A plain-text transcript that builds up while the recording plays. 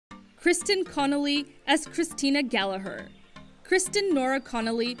Kristen Connolly as Christina Gallagher. Kristen Nora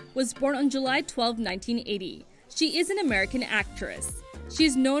Connolly was born on July 12, 1980. She is an American actress. She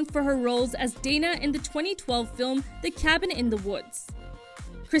is known for her roles as Dana in the 2012 film The Cabin in the Woods,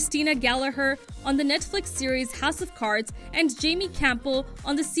 Christina Gallagher on the Netflix series House of Cards, and Jamie Campbell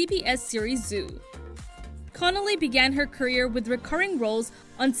on the CBS series Zoo. Connolly began her career with recurring roles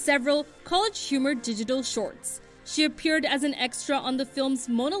on several CollegeHumor digital shorts. She appeared as an extra on the films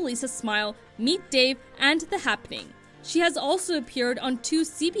Mona Lisa Smile, Meet Dave, and The Happening. She has also appeared on 2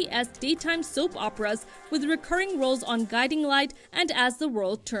 CBS daytime soap operas with recurring roles on Guiding Light and As the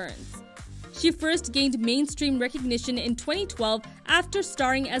World Turns. She first gained mainstream recognition in 2012 after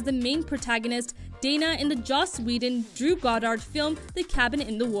starring as the main protagonist, Dana, in the Joss Whedon, Drew Goddard film The Cabin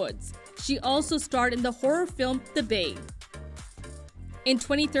in the Woods. She also starred in the horror film The Bay. In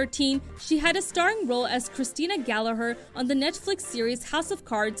 2013, she had a starring role as Christina Gallagher on the Netflix series House of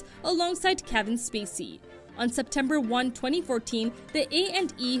Cards alongside Kevin Spacey. On September 1, 2014, the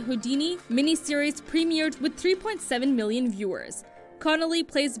A&E Houdini miniseries premiered with 3.7 million viewers. Connolly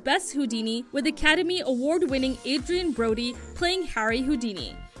plays Bess Houdini, with Academy Award-winning Adrien Brody playing Harry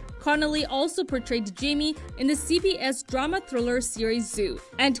Houdini. Connolly also portrayed Jamie in the CBS drama thriller series Zoo,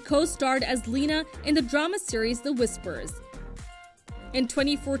 and co-starred as Lena in the drama series The Whispers. In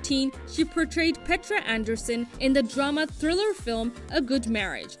 2014, she portrayed Petra Anderson in the drama thriller film A Good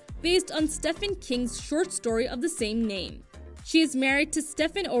Marriage, based on Stephen King's short story of the same name. She is married to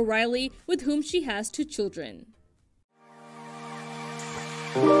Stephen O'Reilly, with whom she has 2 children.